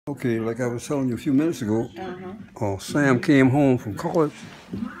Okay, like I was telling you a few minutes ago, Sam came home from college,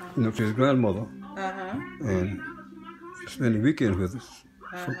 to his grandmother, and spent the weekend with us.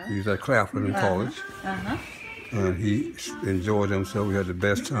 He was at Claflin in college, and he enjoyed himself. We had the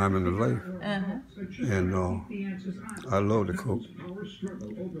best time in his life, and I love to cook,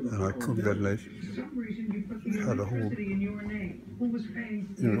 and I cooked that night. Had a whole,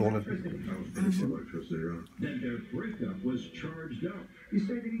 all that. Then their breakup was charged up. He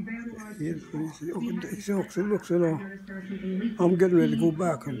said that he vandalized. He said, look, I'm getting ready to go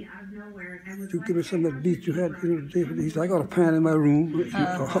back. And you give me some of that beef you had the day. He said, I got a pan in my room,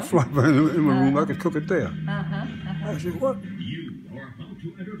 a fry pan in my room. I could cook it there. I said, what?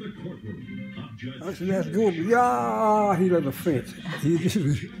 I said, that's goat meat. Yeah, he let a fence. He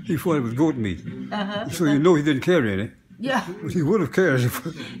thought it was goat meat. So you know he didn't carry any. Yeah. But he would have cared if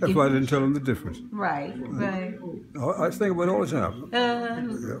I didn't tell him the difference. Right. I think about it all the time.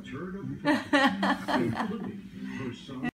 Yeah.